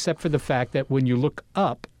Earth, except for the fact that when you look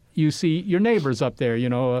up, you see your neighbors up there,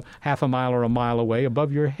 half a mile or a mile away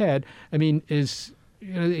above your head. I mean,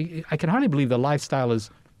 I can hardly believe the lifestyle is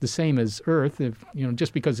the same as Earth,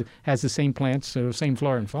 just because it has the same plants, same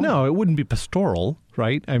flora and fauna. No, it wouldn't be pastoral,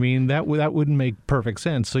 right? I mean, that wouldn't make perfect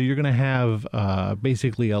sense. So you're going to have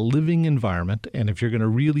basically a living environment, and if you're going to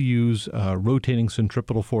really use rotating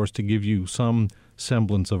centripetal force to give you some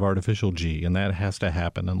semblance of artificial G, and that has to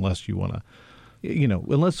happen unless you want to,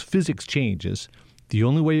 unless physics changes. The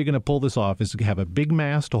only way you're going to pull this off is to have a big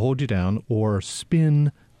mass to hold you down or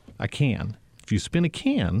spin a can. If you spin a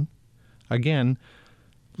can, again,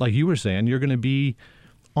 like you were saying, you're going to be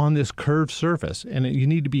on this curved surface. And you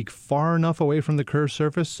need to be far enough away from the curved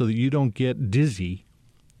surface so that you don't get dizzy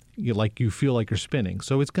you feel like you're spinning.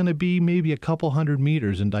 So it's going to be maybe a couple hundred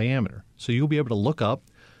meters in diameter. So you'll be able to look up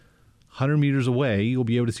 100 meters away. You'll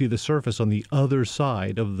be able to see the surface on the other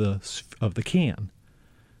side of the can.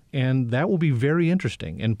 And that will be very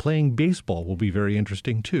interesting. And playing baseball will be very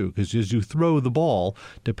interesting, too, because as you throw the ball,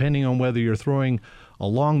 depending on whether you're throwing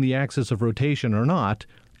along the axis of rotation or not,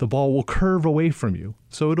 the ball will curve away from you.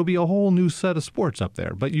 So it'll be a whole new set of sports up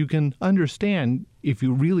there. But you can understand if it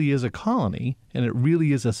really is a colony and it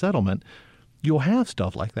really is a settlement, you'll have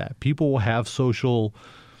stuff like that. People will have social,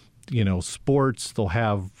 sports. They'll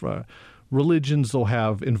have religions, they'll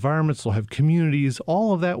have environments, they'll have communities.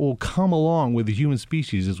 All of that will come along with the human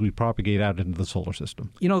species as we propagate out into the solar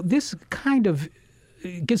system. This kind of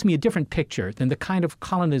gives me a different picture than the kind of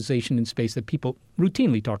colonization in space that people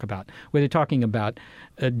routinely talk about, where they're talking about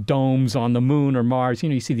domes on the moon or Mars.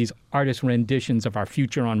 You see these artist renditions of our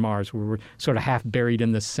future on Mars, where we're sort of half buried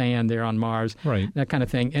in the sand there on Mars, right? That kind of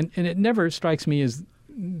thing. And it never strikes me as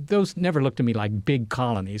those never look to me like big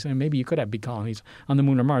colonies. And maybe you could have big colonies on the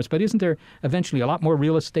moon or Mars, but isn't there eventually a lot more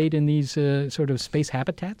real estate in these sort of space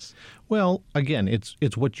habitats? Well, again,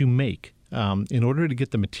 it's what you make. In order to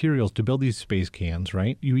get the materials to build these space cans,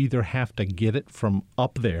 right, you either have to get it from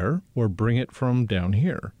up there or bring it from down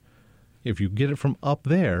here. If you get it from up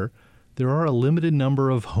there, there are a limited number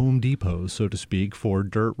of Home Depots, so to speak, for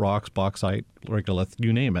dirt, rocks, bauxite, regolith,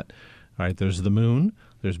 you name it. All right, there's the moon.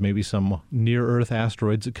 There's maybe some near-Earth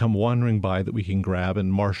asteroids that come wandering by that we can grab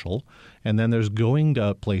and marshal. And then there's going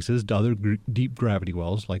to places, to other deep gravity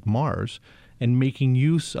wells like Mars, and making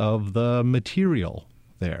use of the material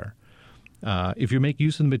there. If you make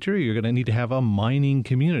use of the material, you're going to need to have a mining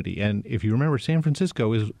community. And if you remember, San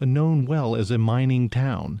Francisco is known well as a mining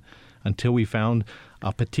town until we found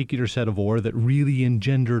a particular set of ore that really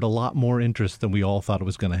engendered a lot more interest than we all thought it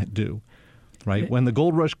was going to do. Right? When the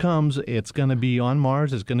gold rush comes, it's going to be on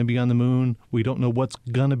Mars, it's going to be on the moon. We don't know what's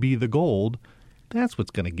going to be the gold. That's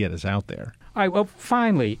what's going to get us out there. All right, well,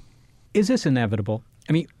 finally, is this inevitable?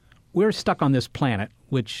 I mean, we're stuck on this planet,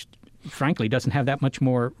 which, frankly, doesn't have that much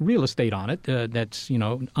more real estate on it that's,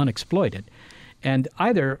 unexploited. And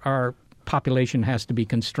either our population has to be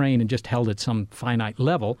constrained and just held at some finite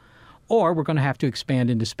level, or we're going to have to expand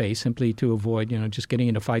into space simply to avoid, just getting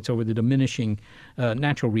into fights over the diminishing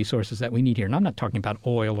natural resources that we need here. And I'm not talking about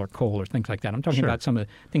oil or coal or things like that. I'm talking about some of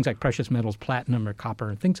the things like precious metals, platinum or copper,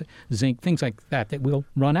 and things, zinc, things like that we'll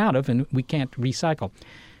run out of and we can't recycle.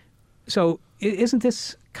 So isn't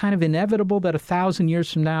this kind of inevitable that 1,000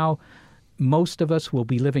 years from now, most of us will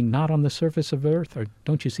be living not on the surface of Earth, or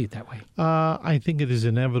don't you see it that way? I think it is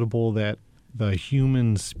inevitable that the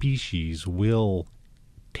human species will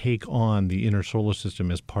take on the inner solar system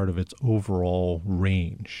as part of its overall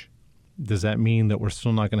range. Does that mean that we're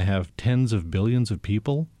still not going to have tens of billions of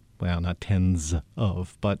people? Well, not tens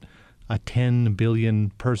of, but a 10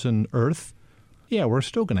 billion person Earth? Yeah, we're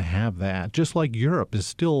still going to have that. Just like Europe is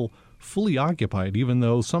still fully occupied, even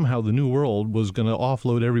though somehow the New World was going to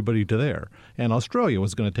offload everybody to there. And Australia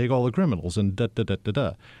was going to take all the criminals and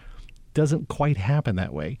da-da-da-da-da. Doesn't quite happen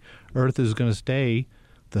that way. Earth is going to stay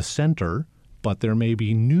the center, but there may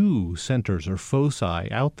be new centers or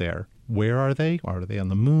foci out there. Where are they? Are they on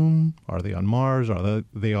the moon? Are they on Mars? Are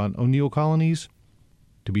they on O'Neill colonies?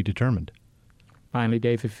 To be determined. Finally,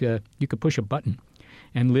 Dave, if you could push a button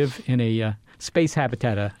and live in a space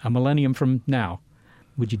habitat a millennium from now,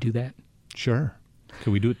 would you do that? Sure.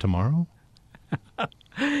 Could we do it tomorrow?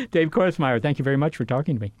 Dave Korsmeyer, thank you very much for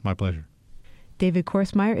talking to me. My pleasure. David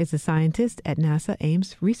Korsmeyer is a scientist at NASA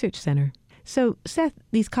Ames Research Center. So, Seth,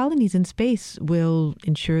 these colonies in space will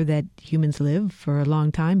ensure that humans live for a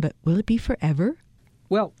long time, but will it be forever?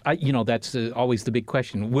 Well, that's always the big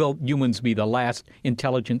question. Will humans be the last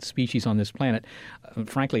intelligent species on this planet?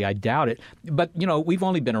 Frankly, I doubt it. But, we've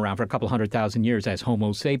only been around for a couple 100,000 years as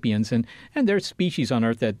Homo sapiens, and there's species on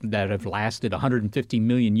Earth that have lasted 150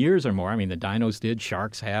 million years or more. I mean, the dinos did,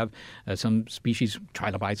 sharks have. Some species,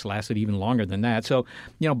 trilobites, lasted even longer than that. So,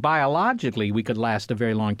 biologically, we could last a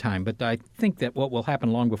very long time. But I think that what will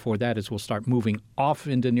happen long before that is we'll start moving off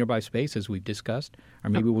into nearby space, as we've discussed, or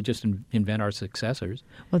maybe we'll just invent our successors.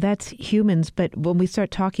 Well, that's humans, but when we start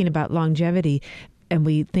talking about longevity and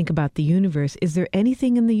we think about the universe, is there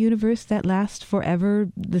anything in the universe that lasts forever?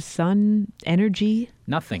 The sun, energy?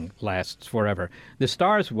 Nothing lasts forever. The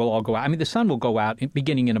stars will all go out. I mean, the sun will go out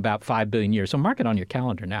beginning in about 5 billion years. So mark it on your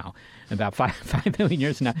calendar now. About 5 billion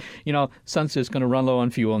years from now, sun's just going to run low on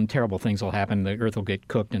fuel and terrible things will happen. The Earth will get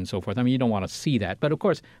cooked and so forth. I mean, you don't want to see that. But of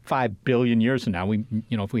course, 5 billion years from now,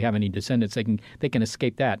 if we have any descendants, they can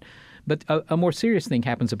escape that. But a more serious thing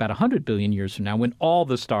happens about 100 billion years from now when all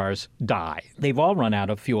the stars die. They've all run out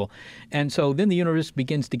of fuel. And so then the universe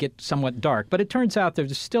begins to get somewhat dark. But it turns out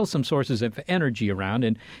there's still some sources of energy around,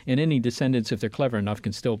 and any descendants, if they're clever enough,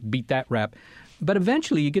 can still beat that rap. But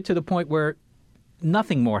eventually you get to the point where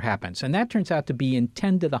nothing more happens. And that turns out to be in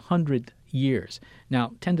 10 to the 100 years.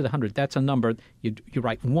 Now, 10 to the 100, that's a number. You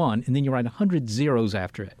write 1, and then you write 100 zeros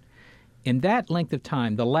after it. In that length of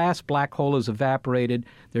time, the last black hole is evaporated.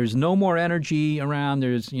 There's no more energy around.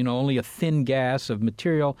 There's, only a thin gas of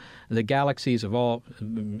material. The galaxies have all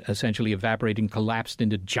essentially evaporated and collapsed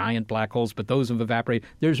into giant black holes, but those have evaporated.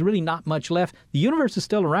 There's really not much left. The universe is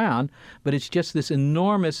still around, but it's just this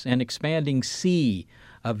enormous and expanding sea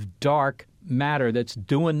of dark matter that's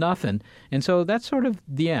doing nothing. And so that's sort of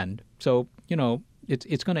the end. So,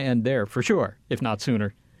 it's going to end there for sure, if not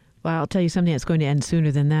sooner. Well, I'll tell you something that's going to end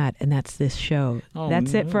sooner than that, and that's this show.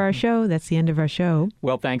 That's it for our show. That's the end of our show.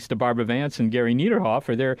 Well, thanks to Barbara Vance and Gary Niederhoff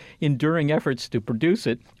for their enduring efforts to produce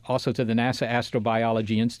it. Also to the NASA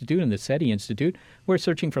Astrobiology Institute and the SETI Institute, where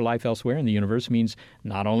searching for life elsewhere in the universe means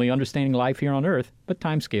not only understanding life here on Earth, but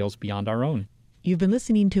timescales beyond our own. You've been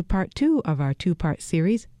listening to part 2 of our 2-part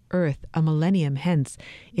series, Earth, a Millennium Hence.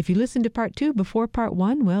 If you listened to part 2 before part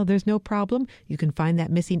 1, well, there's no problem. You can find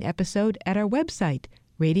that missing episode at our website,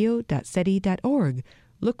 radio.seti.org.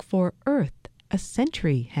 Look for Earth, a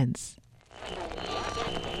Century Hence.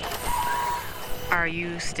 Are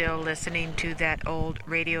you still listening to that old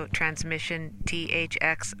radio transmission,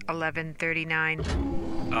 THX 1139?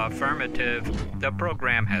 Affirmative. The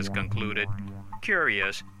program has concluded.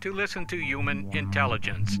 Curious to listen to human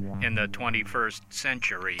intelligence in the 21st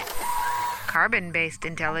century. Carbon-based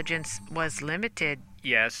intelligence was limited.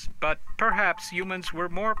 Yes, but perhaps humans were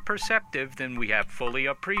more perceptive than we have fully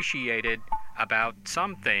appreciated about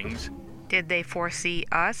some things. Did they foresee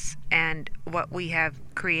us and what we have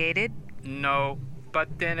created? No,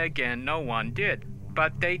 but then again, no one did.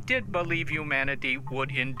 But they did believe humanity would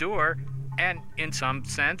endure, and in some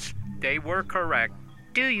sense, they were correct.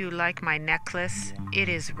 Do you like my necklace? It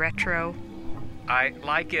is retro. I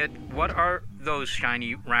like it. What are those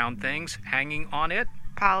shiny round things hanging on it?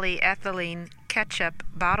 Polyethylene ketchup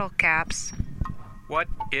bottle caps. What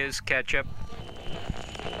is ketchup?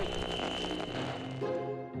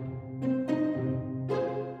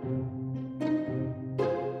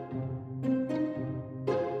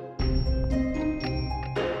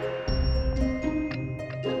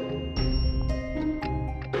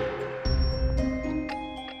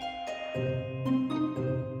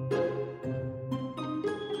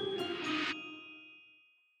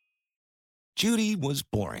 Judy was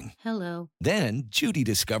boring. Hello. Then Judy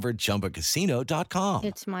discovered ChumbaCasino.com.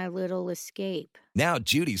 It's my little escape. Now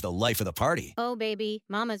Judy's the life of the party. Oh, baby,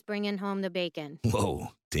 mama's bringing home the bacon.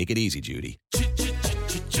 Whoa, take it easy, Judy.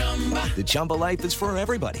 The Chumba life is for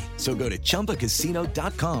everybody. So go to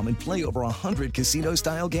ChumbaCasino.com and play over 100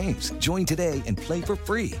 casino-style games. Join today and play for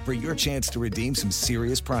free for your chance to redeem some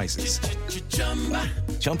serious prizes.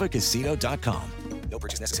 ChumbaCasino.com. No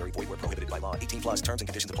purchase necessary. Void where prohibited by law. 18+ terms and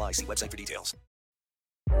conditions apply. See website for details.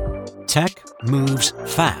 Tech moves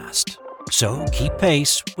fast. So keep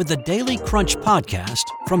pace with the Daily Crunch podcast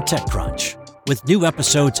from TechCrunch. With new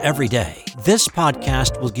episodes every day, this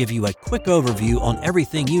podcast will give you a quick overview on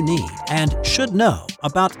everything you need and should know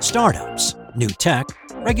about startups, new tech,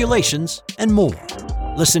 regulations, and more.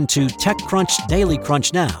 Listen to TechCrunch Daily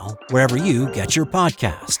Crunch now, wherever you get your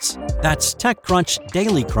podcasts. That's TechCrunch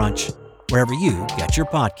Daily Crunch, wherever you get your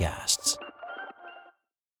podcasts.